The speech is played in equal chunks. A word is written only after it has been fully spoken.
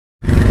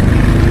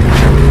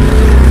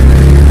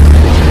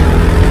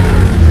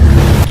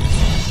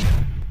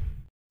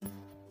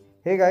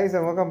Hey guys,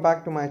 and welcome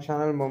back to my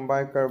channel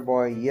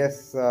MumBikerBoy.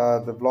 Yes,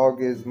 the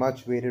vlog is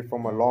much waited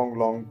from a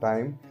long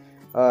time.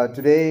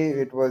 Today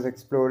it was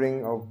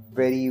exploring a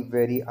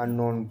very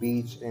unknown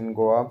beach in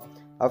Goa.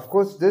 Of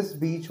course, this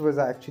beach was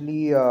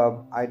actually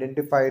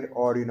identified,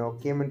 or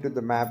came into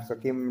the maps, or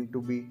came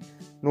to be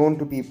known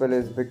to people,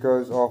 is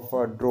because of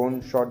a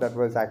drone shot that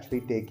was actually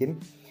taken.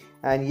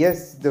 And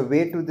yes, the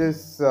way to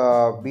this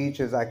beach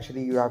is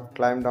actually you have to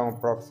climb down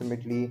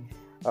approximately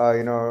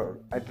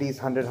at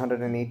least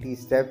 180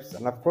 steps,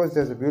 and of course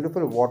there's a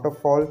beautiful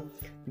waterfall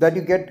that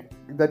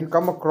you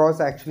come across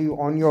actually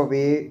on your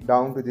way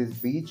down to this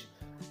beach.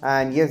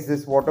 And yes,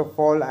 this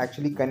waterfall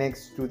actually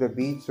connects to the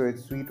beach, so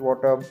it's sweet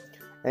water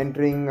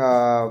entering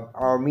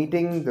or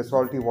meeting the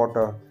salty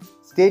water.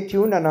 Stay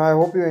tuned, and I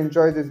hope you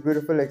enjoy this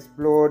beautiful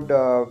explored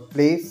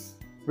place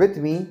with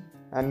me,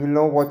 and you'll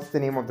know what's the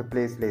name of the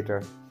place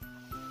later.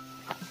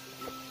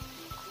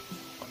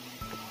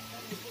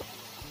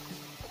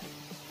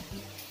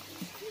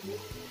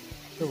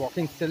 We're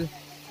walking still.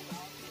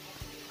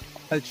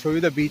 I'll show you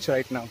the beach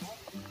right now.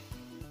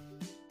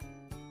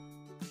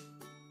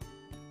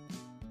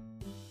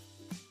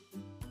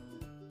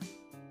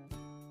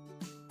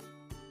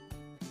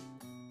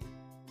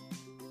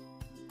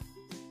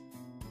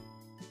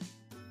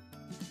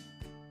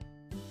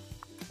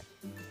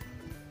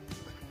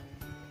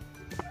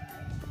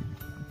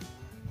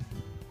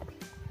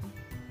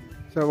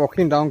 So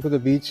walking down to the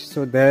beach,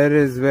 so there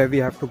is where we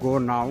have to go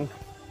now.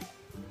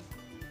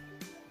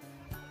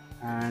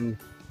 And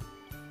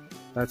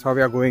that's how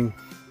we are going.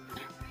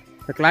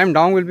 The climb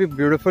down will be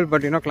beautiful,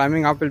 but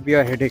climbing up will be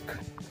a headache.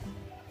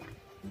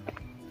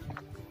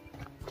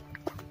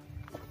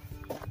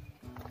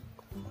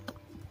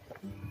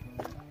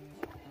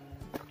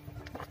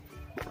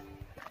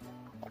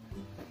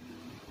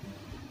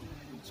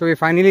 So we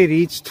finally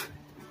reached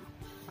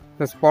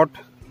the spot.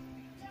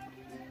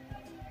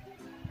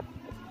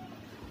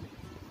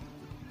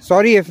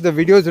 Sorry if the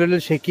video is a little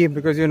shaky,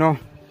 because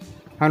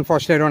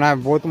unfortunately I don't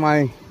have both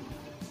my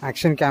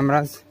action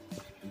cameras,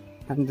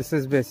 and this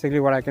is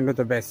basically what I can do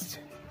the best.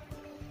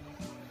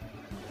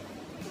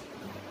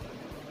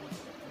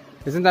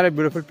 Isn't that a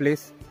beautiful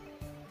place?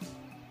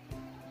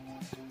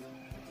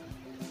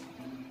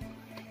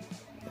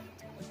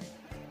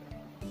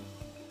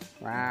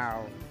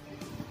 Wow.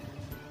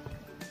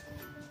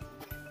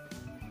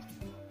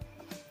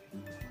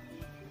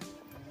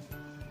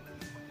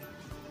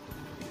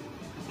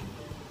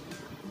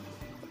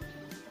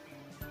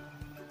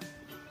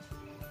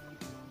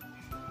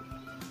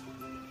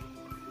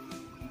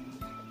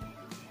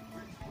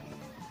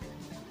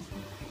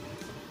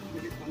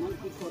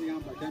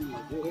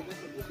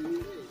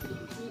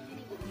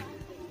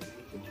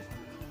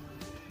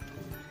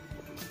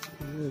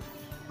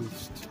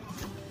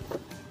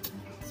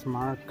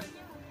 Smart.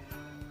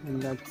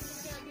 And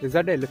is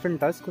that elephant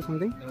tusk or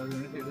something?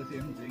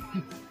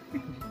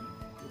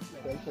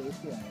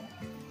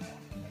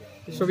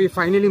 So we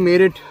finally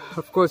made it.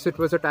 Of course it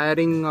was a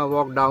tiring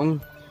walk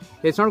down.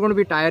 It's not going to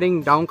be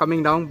tiring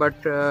coming down,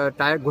 but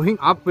going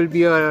up will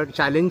be a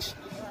challenge.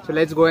 So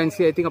let's go and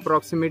see. I think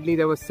approximately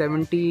there was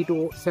 70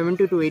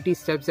 to 80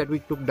 steps that we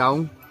took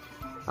down.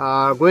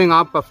 Going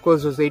up, of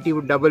course, those 80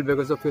 would double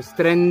because of your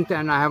strength,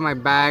 and I have my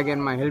bag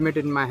and my helmet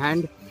in my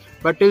hand.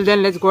 But till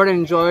then, let's go ahead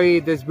and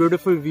enjoy this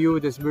beautiful view,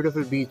 this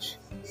beautiful beach.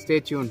 Stay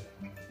tuned.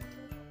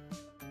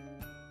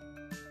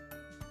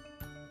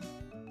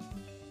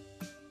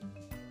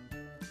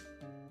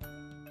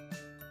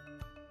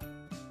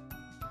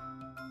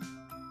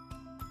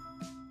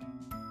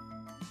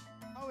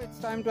 Now it's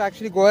time to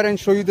actually go ahead and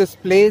show you this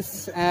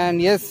place.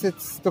 And yes,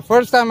 it's the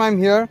first time I'm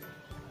here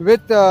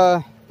with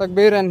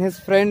Takbir and his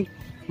friend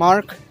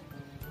Mark,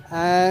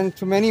 and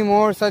to many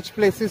more such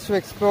places to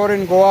explore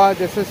in Goa.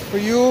 This is for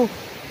you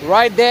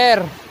right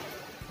there.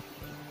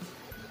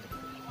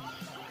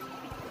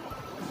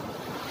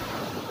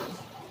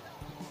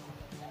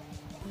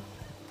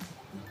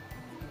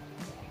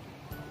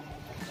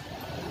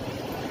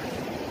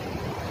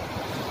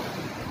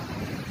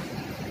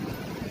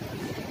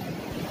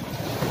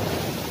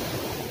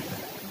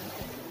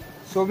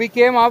 So we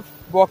came up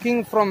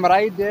walking from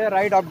right there,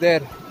 right up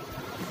there.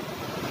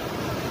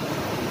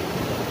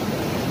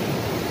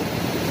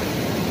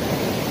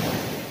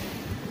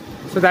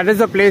 So that is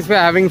the place we're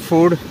having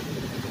food.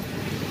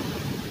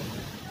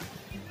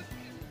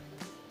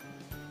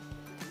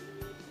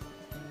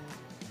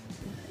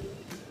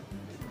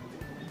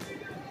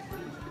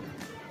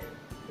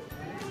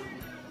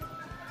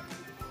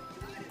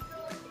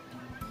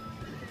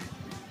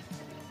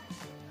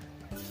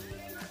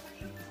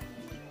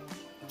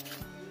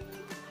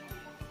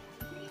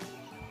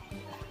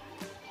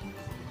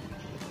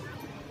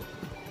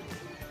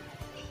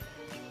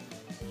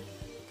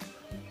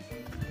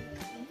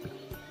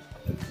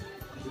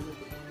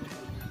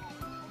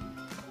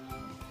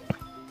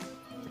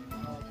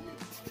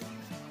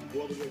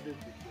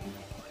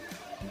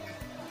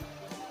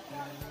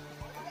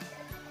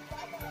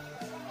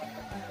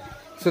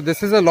 So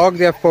this is a log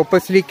they have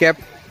purposely kept.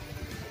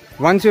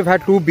 Once you've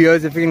had 2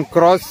 beers, if you can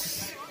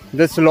cross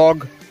this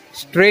log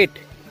straight,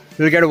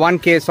 you'll get 1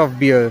 case of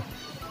beer.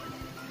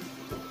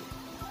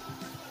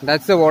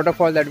 That's the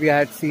waterfall that we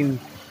had seen.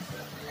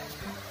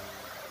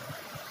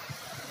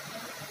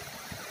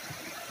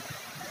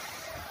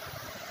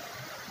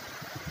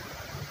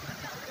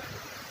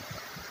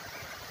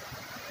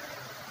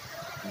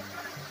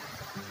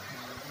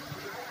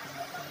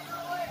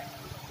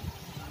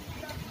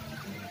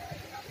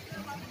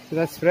 So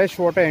that's fresh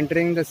water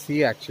entering the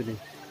sea actually.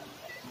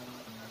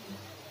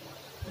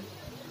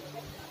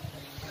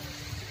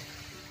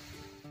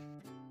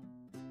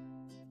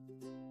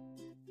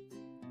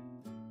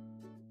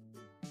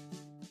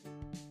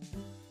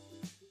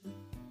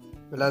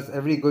 Well, as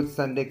every good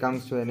Sunday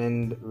comes to an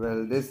end,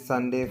 well, this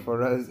Sunday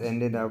for us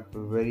ended up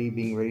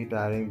being very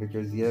tiring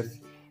because yes,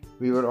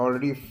 we were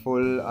already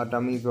full, our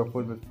tummies were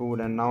full with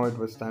food, and now it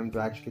was time to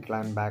actually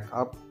climb back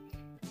up.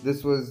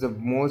 This was the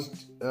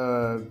most,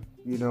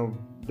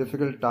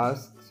 difficult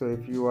task. So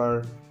if you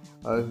are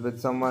with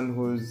someone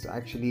who's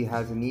actually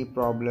has a knee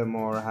problem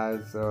or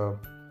has a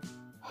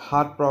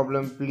heart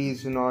problem,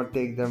 please do not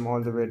take them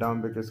all the way down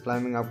because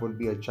climbing up would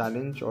be a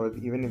challenge, or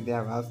even if they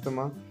have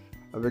asthma,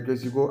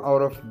 because you go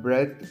out of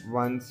breath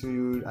once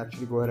you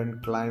actually go ahead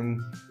and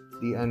climb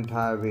the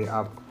entire way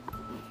up.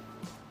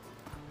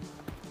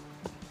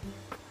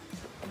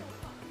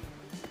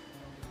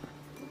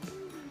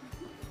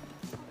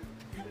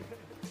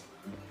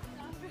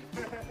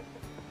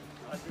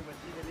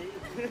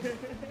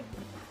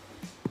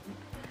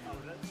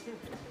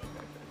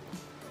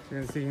 You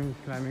can see him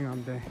climbing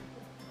up there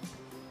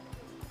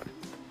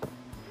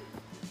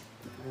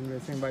and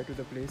we're saying bye to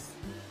the place.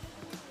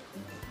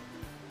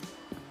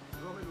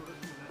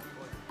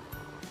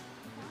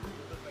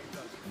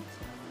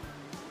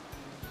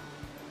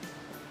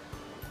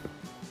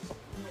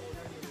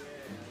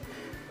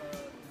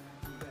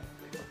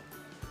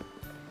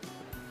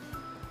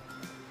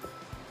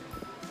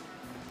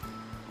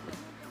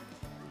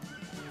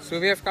 So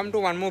we have come to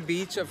one more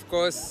beach. Of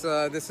course,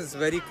 this is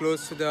very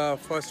close to the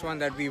first one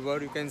that we were.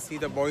 You can see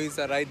the boys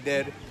are right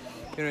there,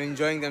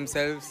 enjoying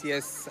themselves.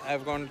 Yes,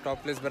 I've gone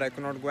topless, but I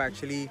could not go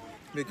actually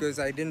because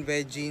I didn't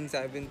wear jeans.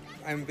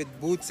 I'm with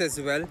boots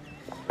as well,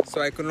 so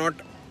I could not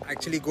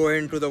actually go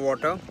into the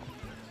water.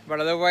 But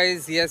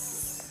otherwise,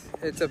 yes,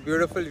 it's a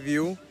beautiful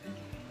view,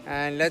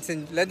 and let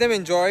them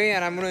enjoy.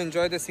 And I'm going to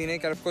enjoy the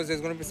scenic. And of course, there's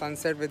going to be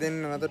sunset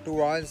within another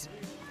 2 hours.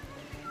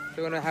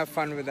 We're going to have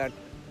fun with that,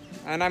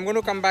 and I'm going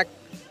to come back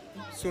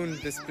soon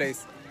this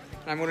place.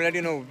 I'm going to let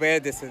you know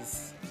where this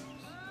is.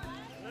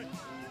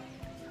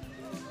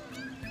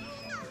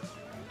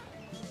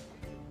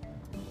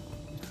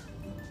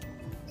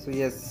 So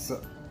yes,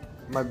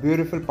 my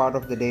beautiful part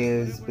of the day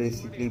is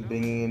basically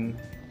bringing in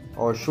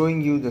or showing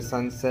you the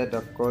sunset.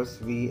 Of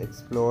course, we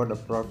explored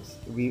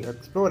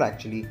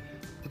actually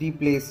 3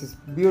 places,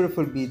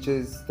 beautiful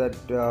beaches that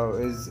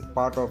is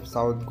part of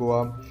South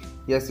Goa.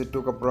 Yes, it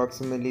took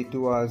approximately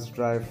 2 hours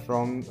drive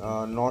from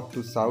north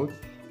to south.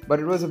 But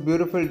it was a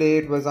beautiful day.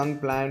 It was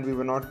unplanned. We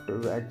were not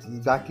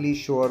exactly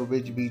sure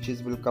which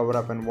beaches will cover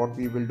up and what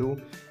we will do.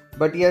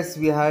 But yes,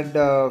 we had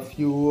a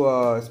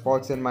few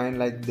spots in mind,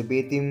 like the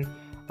Betim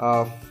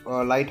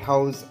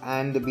lighthouse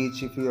and the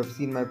beach. If you have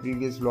seen my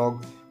previous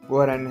vlog,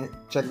 go ahead and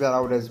check that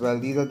out as well.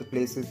 These are the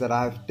places that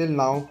I have till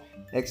now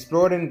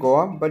explored in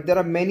Goa. But there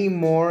are many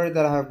more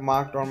that I have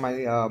marked on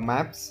my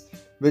maps,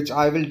 which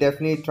I will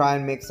definitely try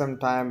and make some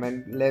time,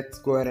 and let's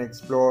go ahead and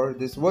explore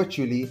this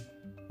virtually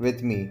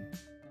with me.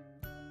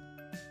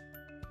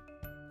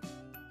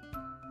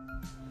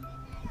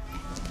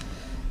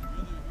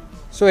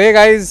 So hey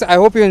guys, I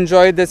hope you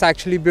enjoyed this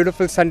actually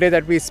beautiful Sunday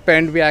that we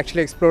spent. We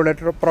actually explored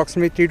at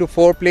approximately 3 to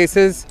 4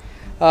 places.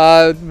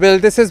 Well,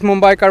 this is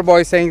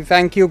MumBikerBoy saying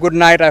thank you, good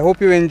night. I hope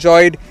you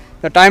enjoyed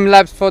the time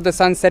lapse for the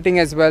sun setting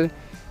as well.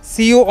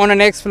 See you on a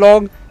next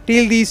vlog.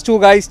 Till these 2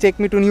 guys take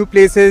me to new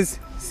places.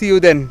 See you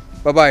then.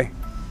 Bye bye.